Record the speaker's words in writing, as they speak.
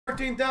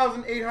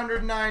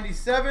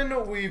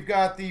14,897. We've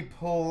got the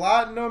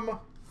Platinum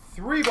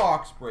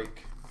 3-box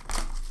break.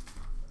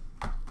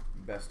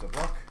 Best of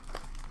luck.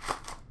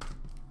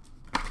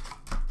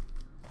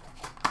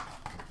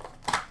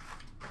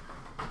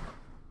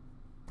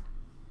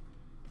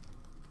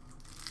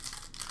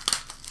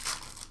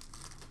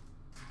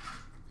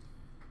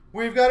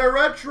 We've got a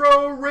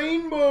retro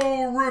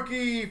rainbow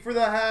rookie for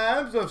the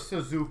Habs of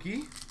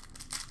Suzuki.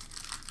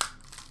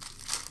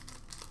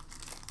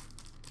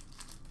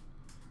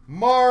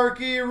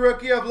 Marquee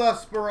rookie of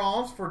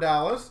L'Esperance for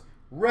Dallas.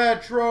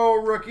 Retro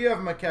rookie of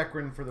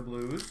McEachran for the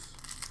Blues.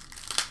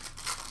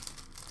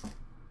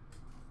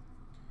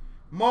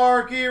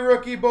 Marquee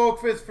rookie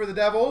Boakfist for the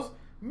Devils.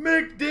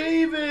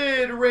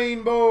 McDavid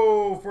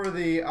rainbow for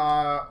the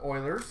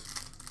Oilers.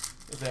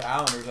 I say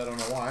Islanders, I don't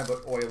know why,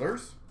 but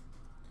Oilers.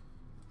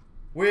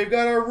 We've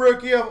got a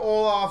rookie of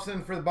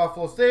Olofsson for the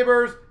Buffalo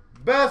Sabres.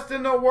 Best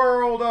in the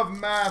world of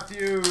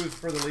Matthews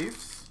for the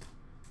Leafs.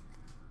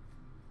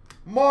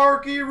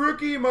 Marquee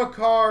rookie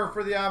Makar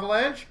for the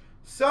Avalanche.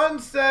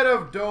 Sunset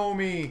of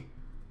Domi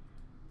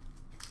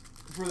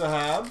for the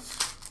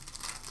Habs.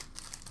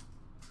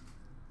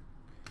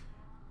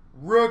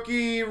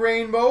 Rookie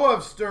rainbow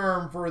of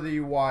Sturm for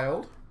the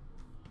Wild.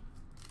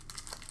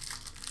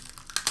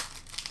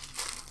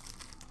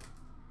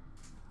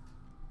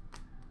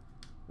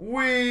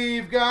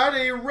 We've got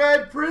a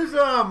red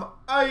prism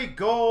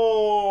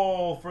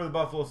Eichel for the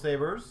Buffalo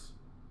Sabres.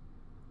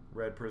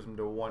 Red prism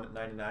to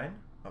 199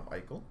 of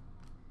Eichel.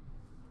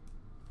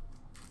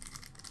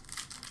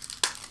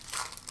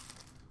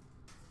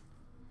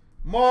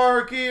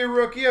 Marquee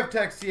rookie of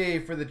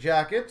Texier for the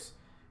Jackets.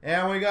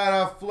 And we got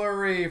a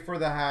Fleury for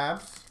the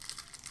Habs.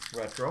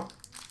 Retro.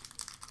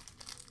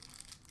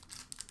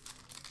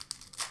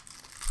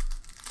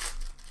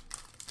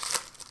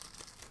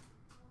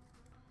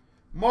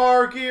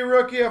 Marquee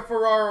rookie of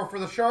Ferraro for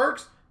the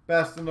Sharks.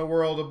 Best in the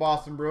world of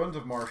Boston Bruins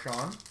of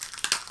Marchand.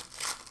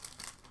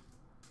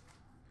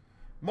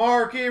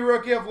 Marquee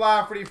rookie of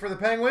Lafferty for the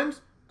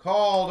Penguins.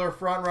 Calder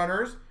front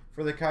runners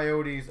for the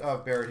Coyotes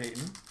of Barrett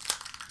Hayton.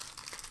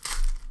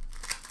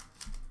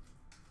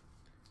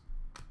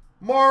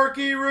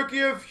 Marquee rookie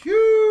of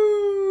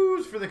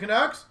Hughes for the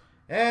Canucks.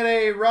 And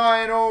a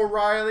Ryan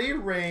O'Reilly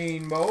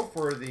rainbow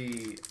for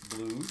the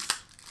Blues.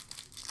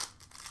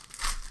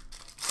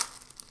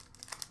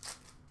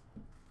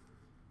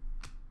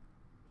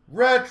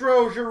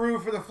 Retro Giroux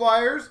for the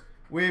Flyers.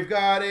 We've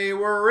got a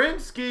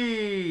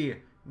Werenski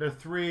to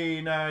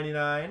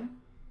 399.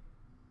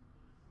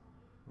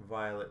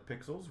 Violet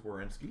Pixels,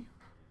 Werenski.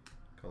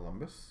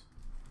 Columbus.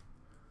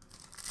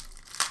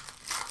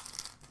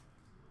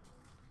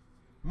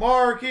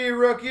 Marquee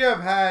rookie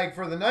of Hag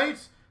for the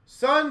Knights.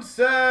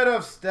 Sunset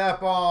of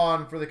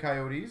Stepan for the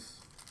Coyotes.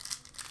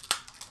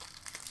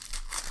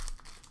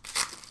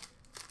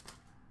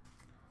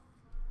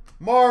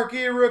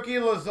 Marquee rookie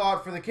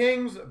Lizotte for the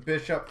Kings.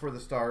 Bishop for the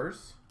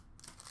Stars.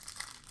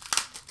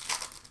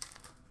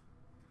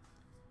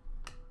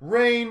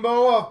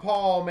 Rainbow of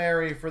Paul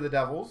Mary for the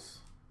Devils.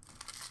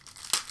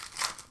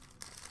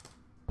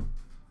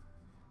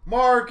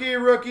 Marquee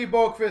rookie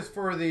Boakfist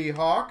for the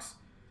Hawks.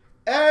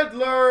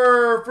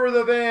 Edler for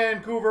the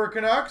Vancouver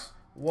Canucks.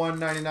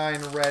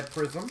 199 red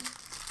prism.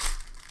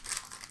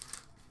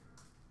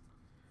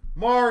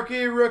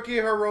 Marquee rookie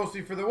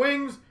Hiroshi for the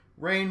Wings.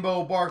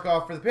 Rainbow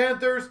Barkov for the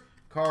Panthers.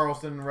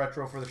 Carlson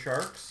retro for the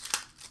Sharks.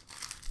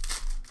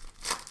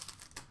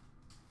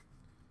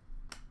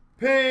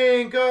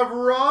 Pink of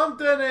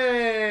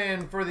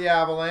Rantanen for the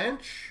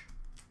Avalanche.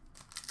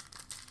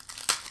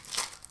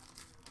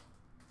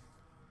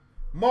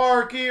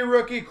 Marquee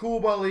rookie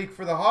Kubalik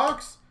for the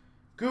Hawks.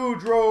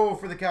 Goudreau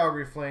for the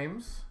Calgary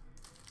Flames.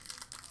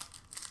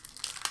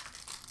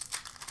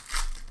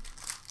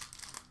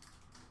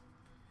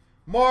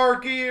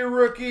 Marquee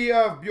rookie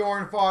of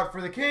Bjorn Fott for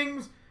the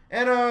Kings.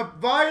 And a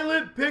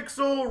Violet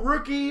Pixel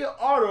rookie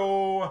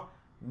auto,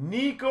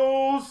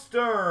 Nico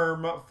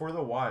Sturm for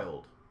the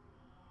Wild.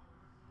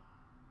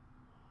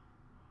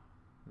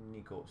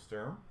 Nico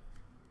Sturm.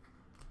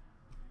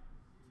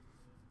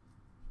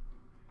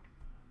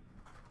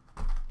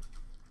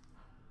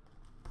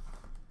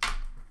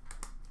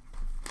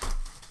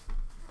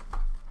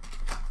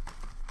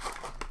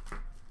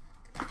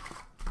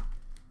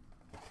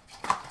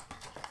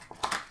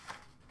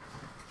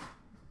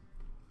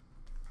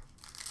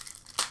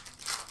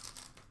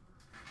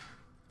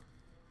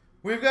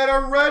 We've got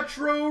a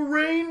retro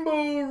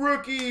rainbow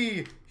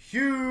rookie,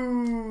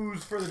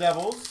 Hughes for the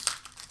Devils.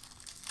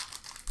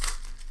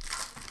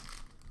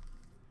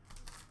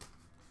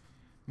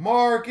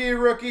 Marquee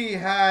rookie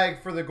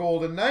Hag for the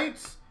Golden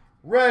Knights.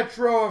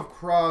 Retro of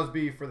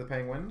Crosby for the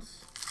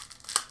Penguins.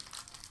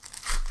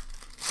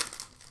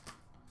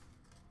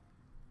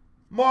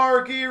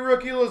 Marquee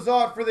rookie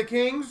Lizotte for the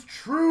Kings.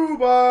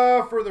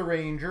 Trouba for the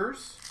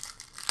Rangers.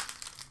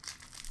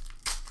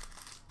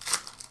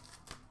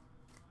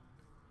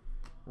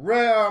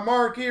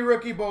 Marquee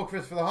rookie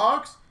Boakfist for the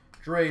Hawks.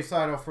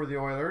 Draisaitl for the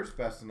Oilers.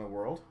 Best in the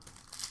world.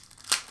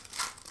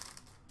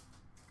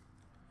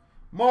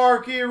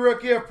 Marquee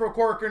rookie of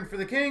Procorkin for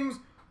the Kings.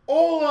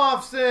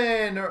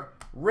 Olofsson,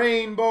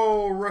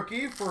 rainbow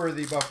rookie for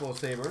the Buffalo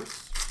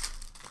Sabres.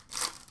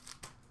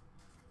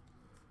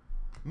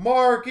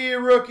 Marquee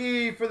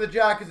rookie for the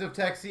Jackets of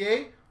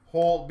Texier.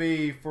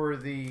 Holtby for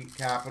the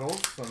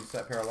Capitals,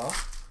 sunset parallel.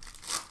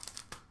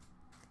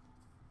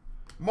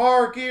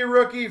 Marquee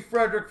rookie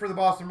Frederick for the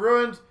Boston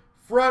Bruins.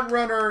 Front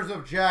runners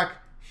of Jack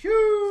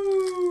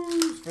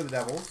Hughes for the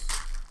Devils.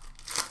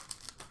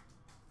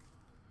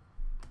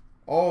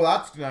 Oh,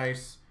 that's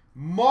nice.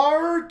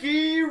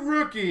 Marquee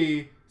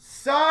rookie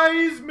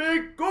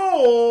seismic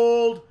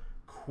gold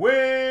Quinn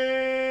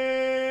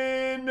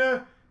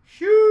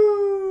Hughes.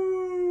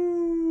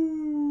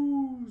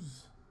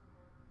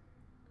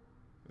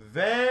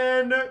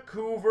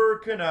 Vancouver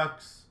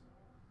Canucks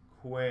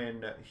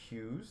Quinn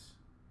Hughes.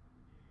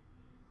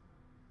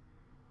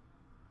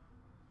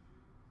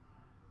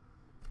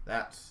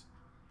 That's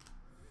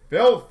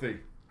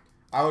filthy.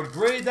 I would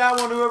grade that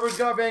one, whoever's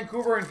got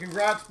Vancouver, and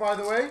congrats, by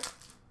the way.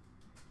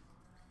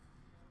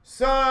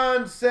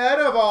 Sunset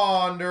of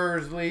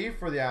Anders Lee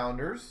for the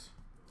Islanders.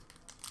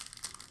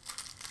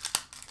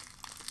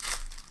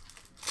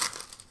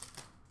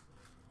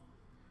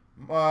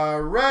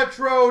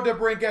 Retro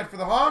DeBrincat for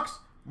the Hawks.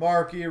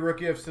 Marquee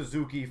rookie of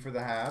Suzuki for the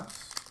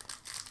Habs.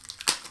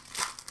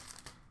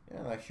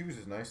 Yeah, that Hughes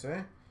is nice,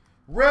 eh?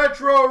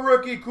 Retro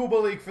rookie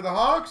Kubalik for the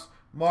Hawks.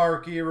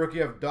 Marquee rookie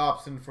of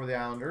Dobson for the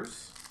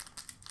Islanders.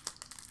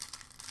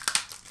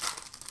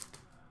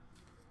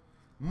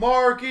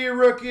 Marquee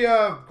rookie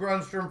of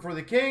Grundstrom for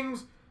the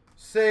Kings.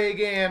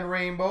 Sagan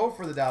rainbow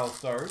for the Dallas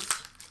Stars.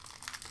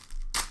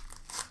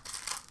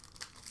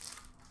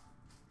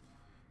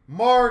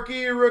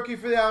 Marquee rookie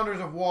for the Islanders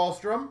of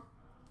Wahlstrom.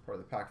 Part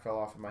of the pack fell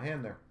off in my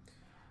hand there.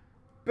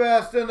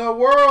 Best in the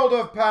world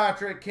of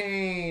Patrick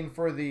Kane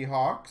for the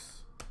Hawks.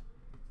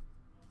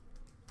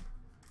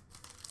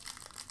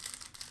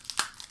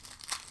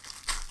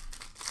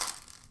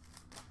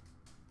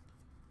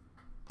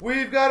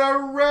 We've got a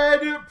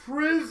red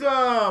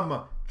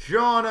prism.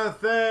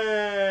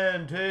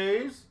 Jonathan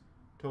Toews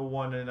to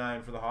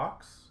 1/9 for the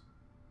Hawks.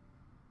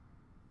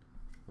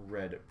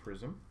 Red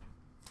prism.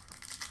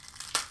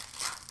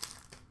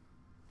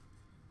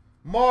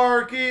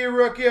 Marquee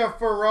rookie of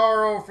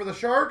Ferraro for the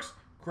Sharks.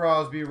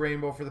 Crosby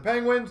rainbow for the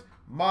Penguins.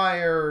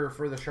 Meyer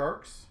for the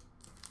Sharks.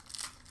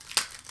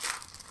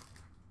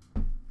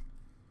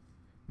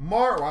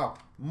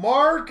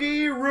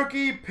 Marquee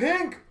rookie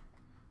pink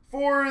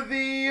for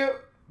the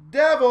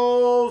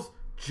Devils,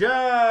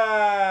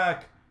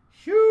 Jack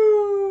Hughes.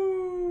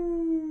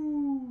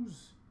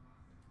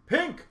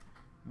 Pink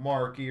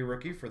marquee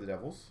rookie for the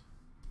Devils.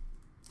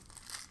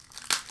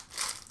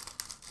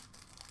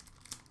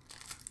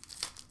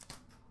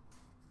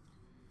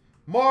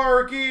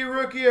 Marquee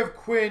rookie of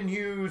Quinn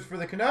Hughes for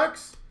the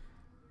Canucks.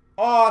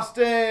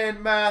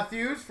 Austin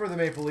Matthews for the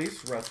Maple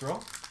Leafs,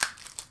 retro.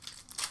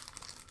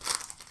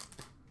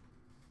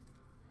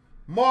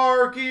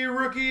 Marquee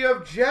rookie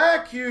of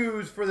Jack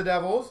Hughes for the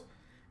Devils.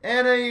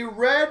 And a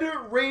red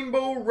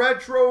rainbow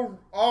retro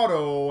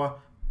auto,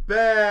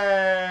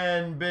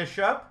 Ben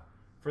Bishop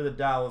for the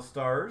Dallas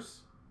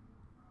Stars.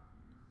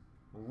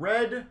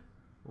 Red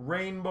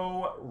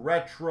rainbow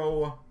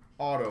retro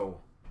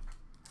auto,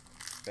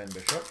 Ben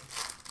Bishop.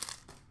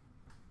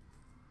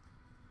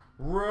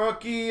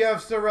 Rookie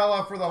of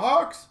Sorella for the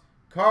Hawks.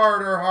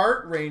 Carter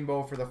Hart,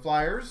 rainbow for the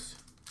Flyers.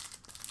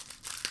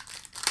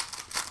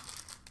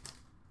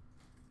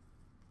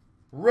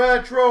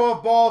 Retro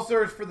of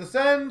Balsers for the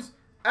Sens.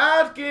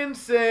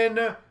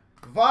 Atkinson,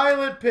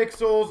 violet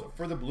pixels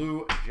for the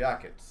Blue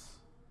Jackets.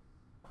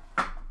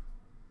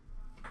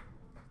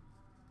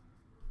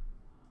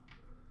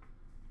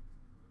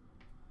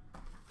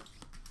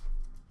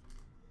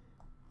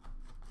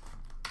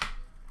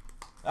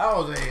 That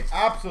was an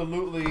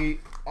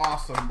absolutely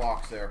awesome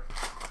box there.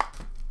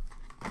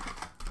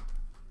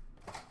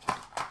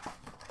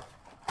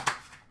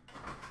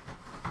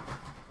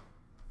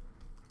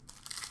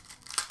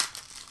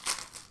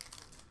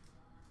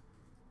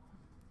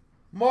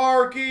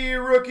 Marquee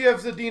rookie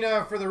of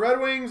Zadina for the Red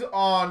Wings.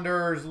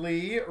 Anders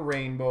Lee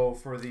rainbow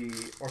for the,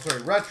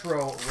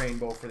 retro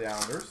rainbow for the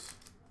Islanders.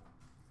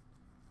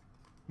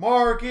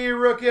 Marquee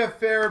rookie of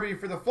Farabee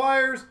for the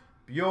Flyers.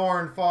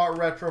 Bjorn Fought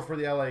retro for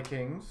the LA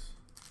Kings.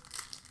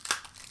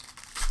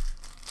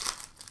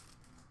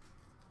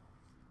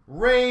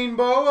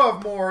 Rainbow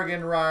of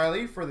Morgan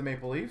Riley for the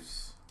Maple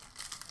Leafs.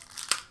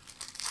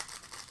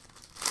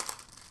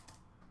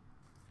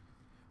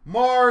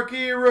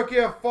 Marquee rookie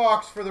of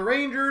Fox for the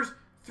Rangers.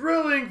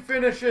 Thrilling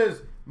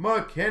finishes,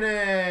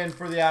 McKinnon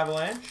for the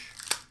Avalanche.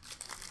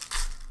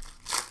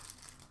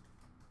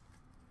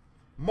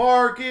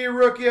 Marquee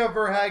rookie of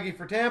Verhaeghe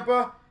for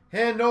Tampa.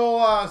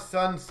 Hanola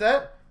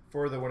Sunset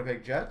for the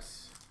Winnipeg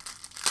Jets.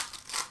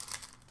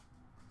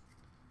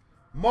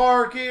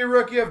 Marquee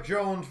rookie of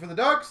Jones for the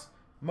Ducks.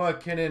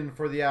 McKinnon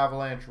for the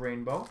Avalanche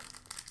Rainbow.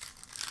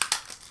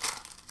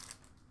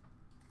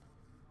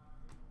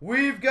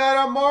 We've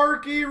got a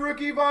marquee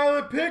rookie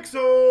violet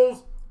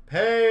pixels.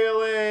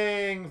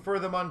 Paling for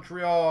the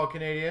Montreal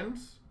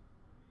Canadiens.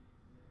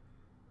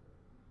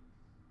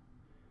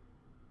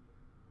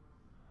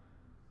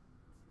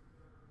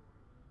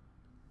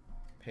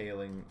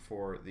 Paling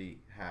for the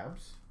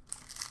Habs.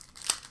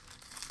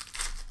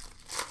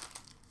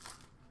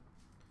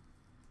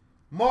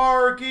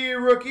 Marquee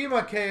rookie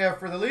Mikheyev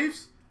for the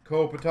Leafs.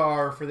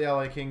 Kopitar for the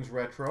LA Kings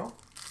retro.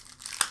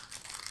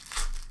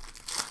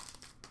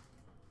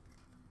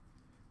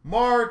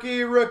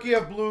 Marquee rookie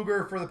of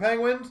Bluger for the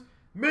Penguins.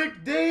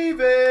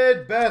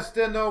 McDavid, best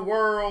in the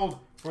world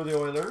for the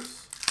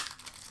Oilers.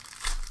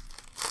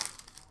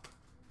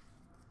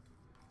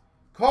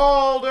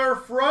 Calder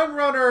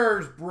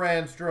frontrunners,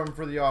 Brandstrom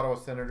for the Ottawa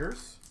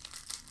Senators.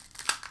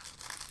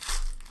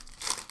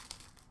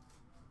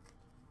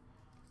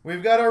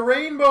 We've got a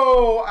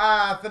rainbow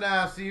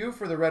Athanasiou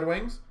for the Red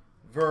Wings.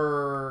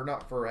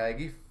 Not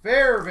Verhaeghe,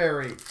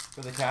 Fairbury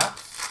for the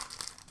Caps.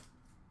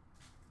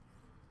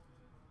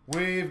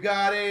 We've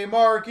got a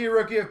marquee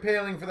rookie of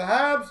Paling for the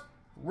Habs.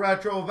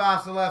 Retro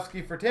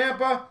Vasilevsky for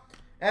Tampa.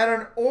 And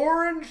an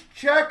orange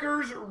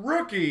checkers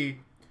rookie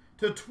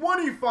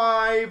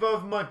 /25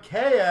 of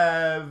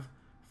Mikheyev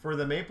for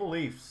the Maple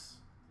Leafs.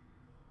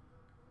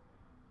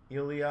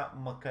 Ilya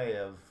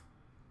Mikheyev.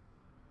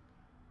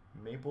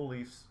 Maple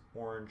Leafs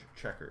orange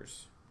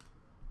checkers.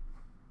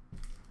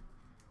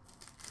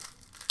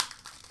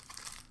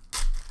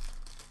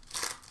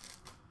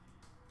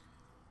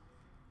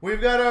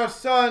 We've got a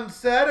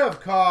sunset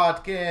of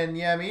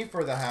Kotkaniemi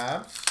for the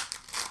Habs.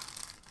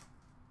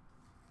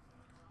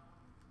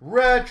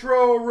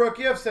 Retro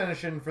rookie of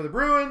Senyshyn for the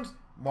Bruins.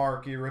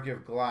 Marquee rookie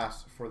of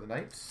Glass for the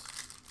Knights.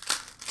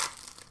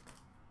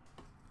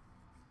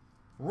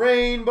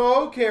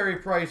 Rainbow Carey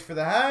Price for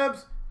the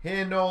Habs.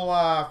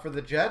 Hinola for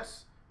the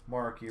Jets.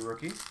 Marquee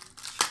rookie.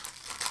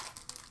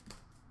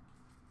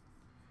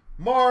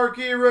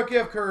 Marquee rookie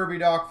of Kirby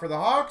Doc for the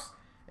Hawks.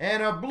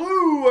 And a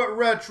blue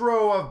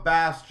retro of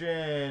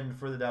Bastion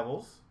for the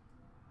Devils.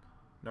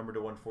 Numbered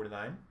to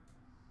 149.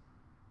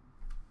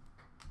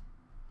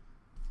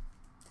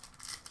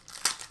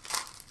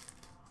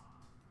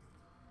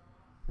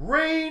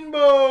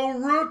 Rainbow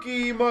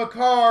rookie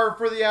Makar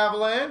for the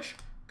Avalanche.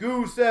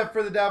 Gusev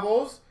for the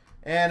Devils.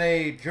 And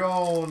a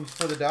Jones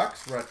for the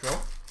Ducks. Retro.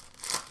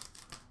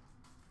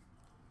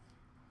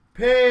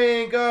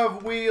 Pink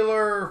of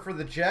Wheeler for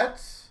the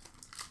Jets.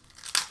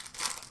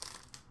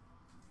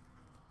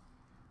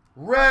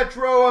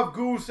 Retro of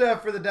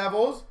Gusev for the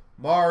Devils.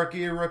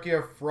 Marquee rookie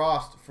of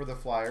Frost for the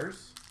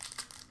Flyers.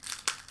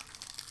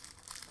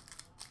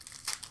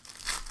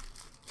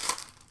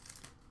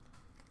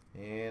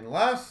 And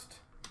last,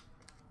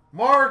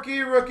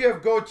 marquee rookie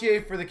of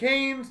Gauthier for the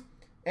Canes.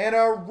 And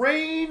a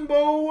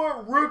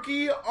rainbow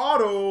rookie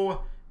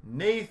auto,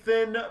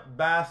 Nathan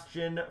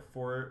Bastian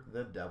for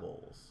the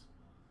Devils.